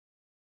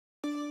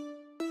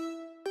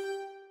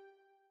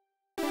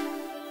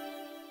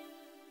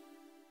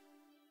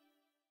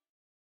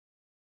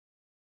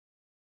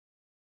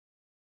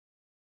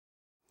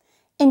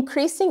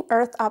Increasing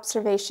Earth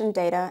observation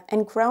data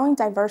and growing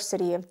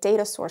diversity of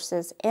data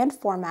sources and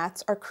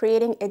formats are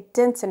creating a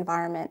dense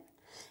environment.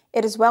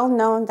 It is well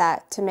known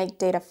that to make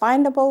data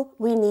findable,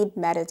 we need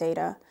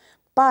metadata,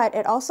 but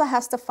it also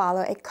has to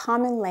follow a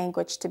common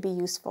language to be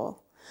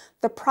useful.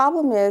 The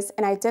problem is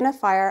an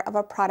identifier of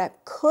a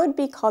product could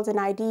be called an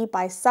ID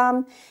by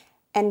some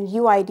and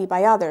UID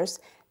by others.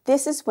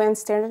 This is when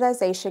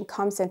standardization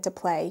comes into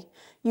play.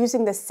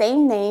 Using the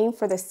same name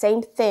for the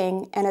same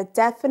thing and a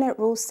definite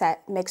rule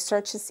set makes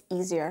searches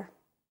easier.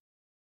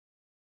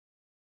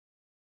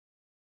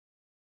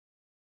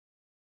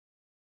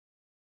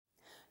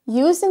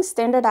 Using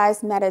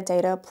standardized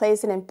metadata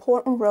plays an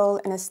important role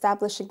in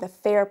establishing the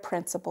FAIR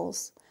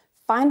principles.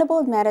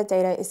 Findable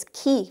metadata is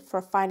key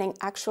for finding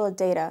actual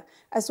data,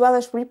 as well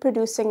as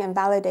reproducing and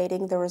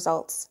validating the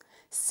results.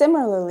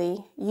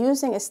 Similarly,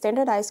 using a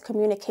standardized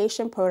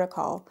communication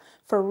protocol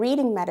for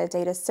reading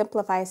metadata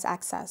simplifies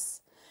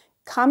access.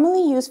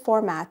 Commonly used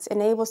formats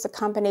enables the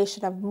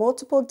combination of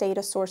multiple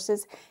data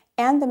sources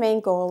and the main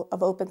goal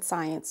of open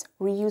science,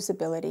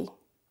 reusability.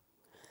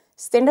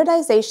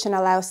 Standardization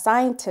allows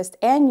scientists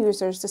and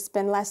users to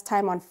spend less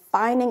time on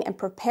finding and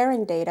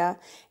preparing data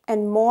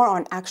and more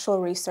on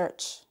actual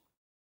research.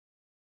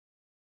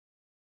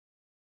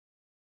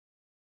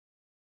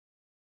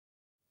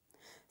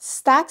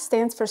 STAC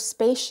stands for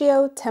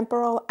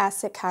Spatio-Temporal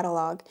Asset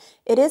Catalog.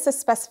 It is a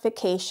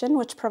specification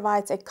which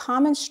provides a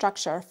common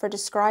structure for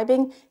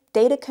describing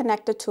data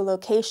connected to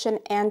location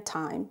and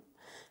time.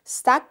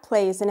 STAC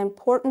plays an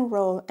important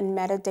role in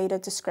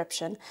metadata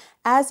description,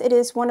 as it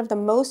is one of the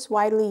most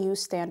widely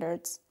used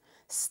standards.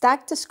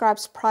 STAC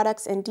describes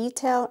products in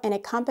detail, and a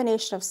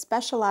combination of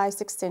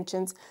specialized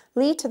extensions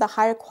lead to the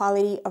higher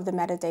quality of the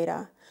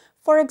metadata.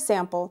 For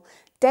example,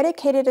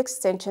 dedicated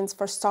extensions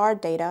for SAR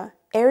data,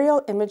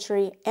 aerial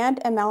imagery, and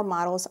ML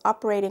models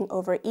operating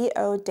over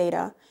EO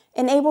data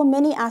enable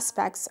many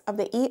aspects of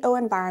the EO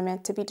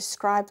environment to be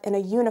described in a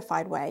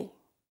unified way.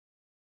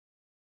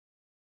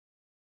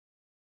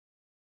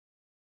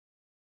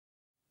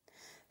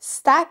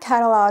 STAC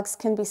catalogs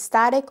can be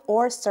static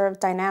or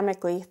served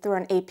dynamically through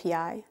an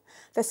API.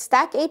 The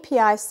STAC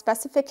API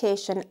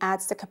specification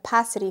adds the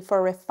capacity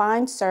for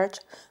refined search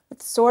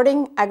with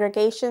sorting,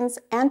 aggregations,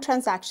 and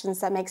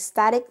transactions that make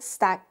static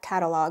STAC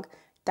catalog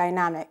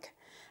dynamic.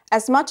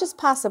 As much as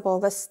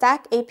possible, the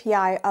STAC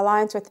API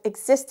aligns with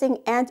existing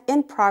and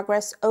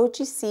in-progress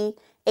OGC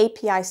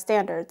API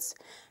standards.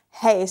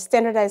 Hey,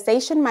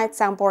 standardization might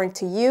sound boring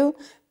to you,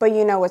 but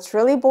you know what's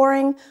really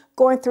boring?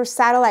 Going through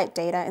satellite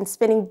data and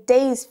spending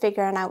days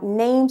figuring out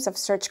names of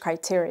search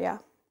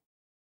criteria.